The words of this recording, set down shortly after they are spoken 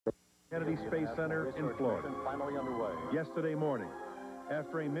Kennedy Space Center in Florida. Finally underway. Yesterday morning,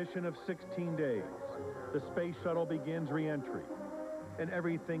 after a mission of 16 days, the space shuttle begins re-entry, and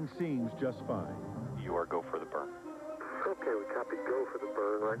everything seems just fine. You are go for the burn. Okay, we copy go for the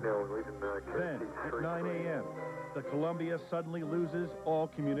burn right now. We're leaving Then, at 9 a.m., the Columbia suddenly loses all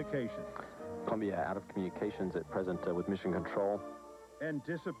communications. Columbia out of communications at present with mission control. And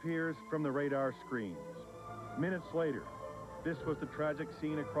disappears from the radar screens. Minutes later, this was the tragic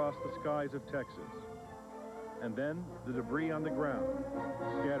scene across the skies of Texas. And then the debris on the ground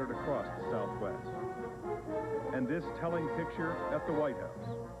scattered across the Southwest. And this telling picture at the White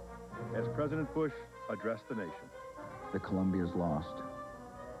House as President Bush addressed the nation. The Columbia is lost.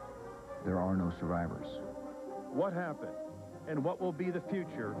 There are no survivors. What happened and what will be the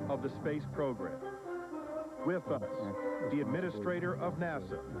future of the space program? With us, the administrator of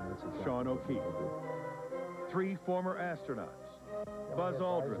NASA, Sean O'Keefe. 3 former astronauts. Buzz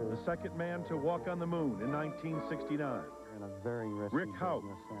Aldrin, the second man to walk on the moon in 1969. Rick Houck,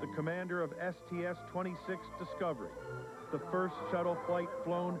 the commander of STS-107 Discovery, the first shuttle flight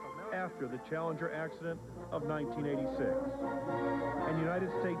flown after the Challenger accident of 1986. And United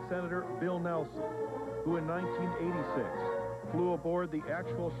States Senator Bill Nelson, who in 1986 flew aboard the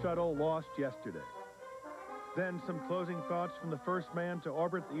actual shuttle lost yesterday. Then some closing thoughts from the first man to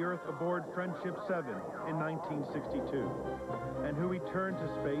orbit the Earth aboard Friendship 7 in 1962, and who returned to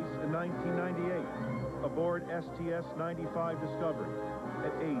space in 1998 aboard STS-95 Discovery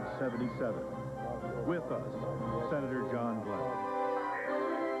at age 77. With us, Senator John Glenn.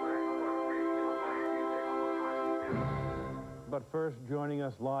 But first, joining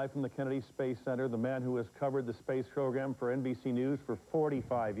us live from the Kennedy Space Center, the man who has covered the space program for NBC News for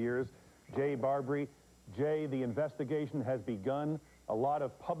 45 years, Jay Barbary. Jay, the investigation has begun. A lot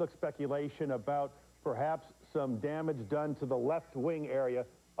of public speculation about perhaps some damage done to the left wing area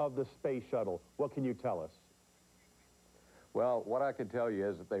of the space shuttle. What can you tell us? Well, what I can tell you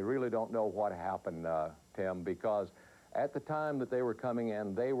is that they really don't know what happened, Tim, because at the time that they were coming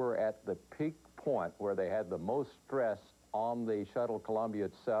in, they were at the peak point where they had the most stress on the shuttle Columbia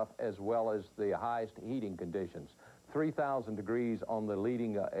itself, as well as the highest heating conditions, 3,000 degrees on the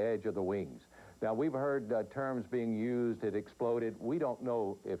leading edge of the wings. Now, we've heard terms being used, it exploded. We don't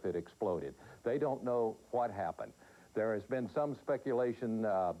know if it exploded. They don't know what happened. There has been some speculation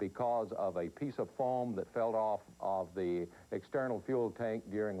because of a piece of foam that fell off of the external fuel tank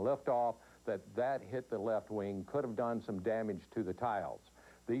during liftoff, that hit the left wing, could have done some damage to the tiles.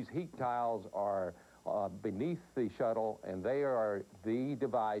 These heat tiles are beneath the shuttle, and they are the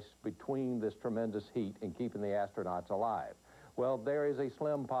device between this tremendous heat and keeping the astronauts alive. Well, there is a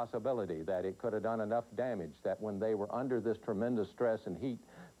slim possibility that it could have done enough damage that when they were under this tremendous stress and heat,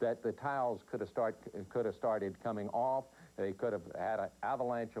 that the tiles could have started coming off. They could have had an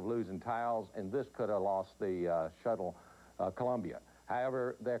avalanche of losing tiles, and this could have lost the shuttle Columbia.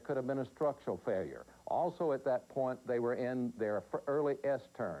 However, there could have been a structural failure. Also at that point, they were in their early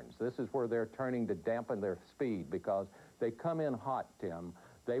S-turns. This is where they're turning to dampen their speed because they come in hot, Tim.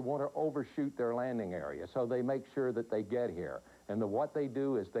 They want to overshoot their landing area, so they make sure that they get here. And what they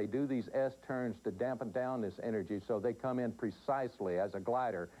do is they do these S-turns to dampen down this energy so they come in precisely as a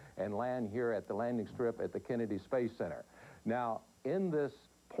glider and land here at the landing strip at the Kennedy Space Center. Now, in this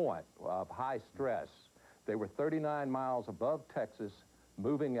point of high stress, they were 39 miles above Texas,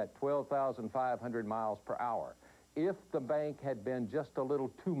 moving at 12,500 miles per hour. If the bank had been just a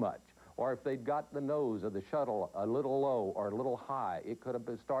little too much, or if they'd got the nose of the shuttle a little low or a little high, it could have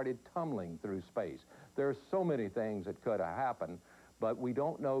started tumbling through space. There's so many things that could have happened, but we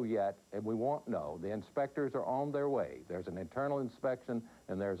don't know yet, and we won't know. The inspectors are on their way. There's an internal inspection,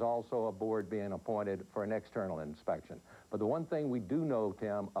 and there's also a board being appointed for an external inspection. But the one thing we do know,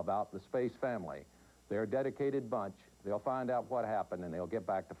 Tim, about the space family, they're a dedicated bunch. They'll find out what happened, and they'll get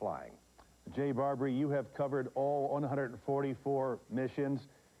back to flying. Jay Barbary, you have covered all 144 missions.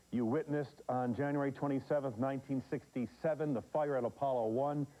 You witnessed on January 27th, 1967, the fire at Apollo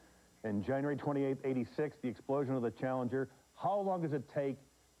 1, and January 28th, 86, the explosion of the Challenger. How long does it take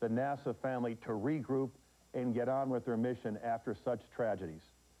the NASA family to regroup and get on with their mission after such tragedies?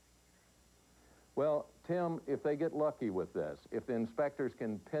 Well, Tim, if they get lucky with this, if the inspectors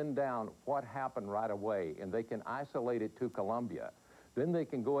can pin down what happened right away and they can isolate it to Columbia, then they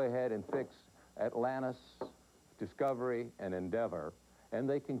can go ahead and fix Atlantis, Discovery, and Endeavour, and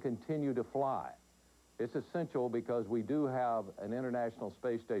they can continue to fly. It's essential because we do have an International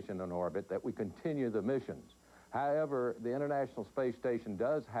Space Station in orbit that we continue the missions. However, the International Space Station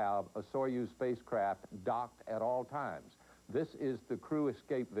does have a Soyuz spacecraft docked at all times. This is the crew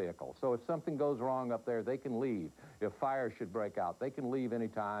escape vehicle. So if something goes wrong up there, they can leave. If fire should break out, they can leave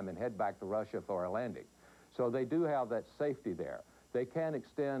anytime and head back to Russia for a landing. So they do have that safety there. They can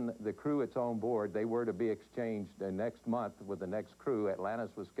extend the crew it's on board. They were to be exchanged next month with the next crew. Atlantis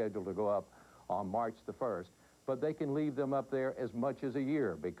was scheduled to go up on March the 1st. But they can leave them up there as much as a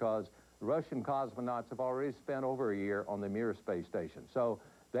year because Russian cosmonauts have already spent over a year on the Mir space station. So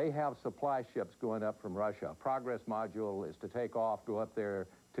they have supply ships going up from Russia. A Progress module is to take off, go up there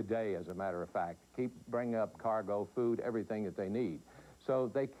today, as a matter of fact. Bring up cargo, food, everything that they need.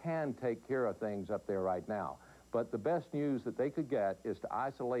 So they can take care of things up there right now. But the best news that they could get is to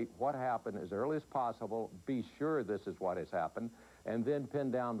isolate what happened as early as possible, be sure this is what has happened, and then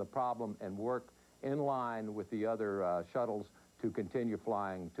pin down the problem and work in line with the other shuttles to continue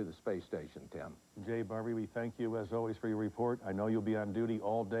flying to the space station, Tim. Jay Barbie, we thank you as always for your report. I know you'll be on duty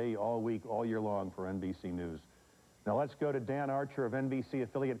all day, all week, all year long for NBC News. Now let's go to Dan Archer of NBC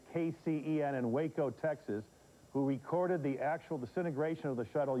affiliate KCEN in Waco, Texas, who recorded the actual disintegration of the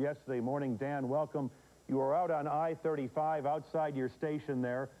shuttle yesterday morning. Dan, welcome. You are out on I-35 outside your station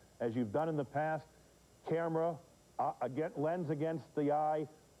there, as you've done in the past. Camera, lens against the eye,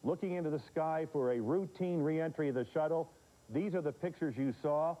 looking into the sky for a routine re-entry of the shuttle. These are the pictures you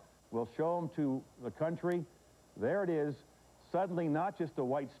saw. We'll show them to the country. There it is. Suddenly not just a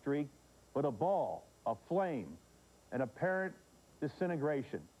white streak, but a ball, a flame, an apparent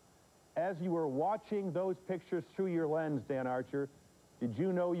disintegration. As you were watching those pictures through your lens, Dan Archer, did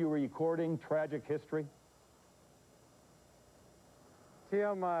you know you were recording tragic history?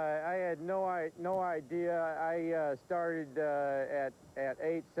 Tim, I had no idea. I started at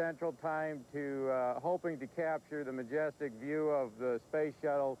 8 Central Time hoping to capture the majestic view of the space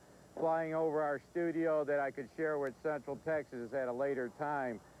shuttle flying over our studio that I could share with Central Texas at a later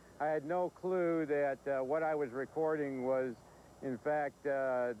time. I had no clue that what I was recording was, in fact,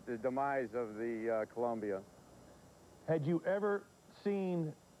 the demise of the Columbia. Had you ever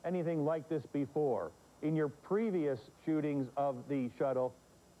seen anything like this before? In your previous shootings of the shuttle,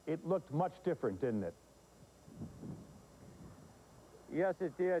 it looked much different, didn't it? Yes,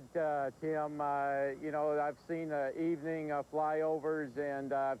 it did, Tim. You know, I've seen evening flyovers,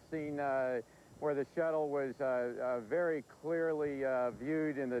 and I've seen where the shuttle was very clearly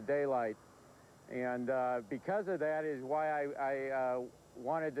viewed in the daylight. And because of that is why I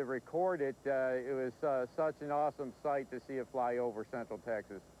wanted to record it. It was such an awesome sight to see it fly over Central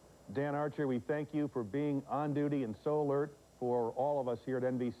Texas. Dan Archer, we thank you for being on duty and so alert for all of us here at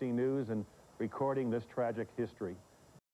NBC News and recording this tragic history.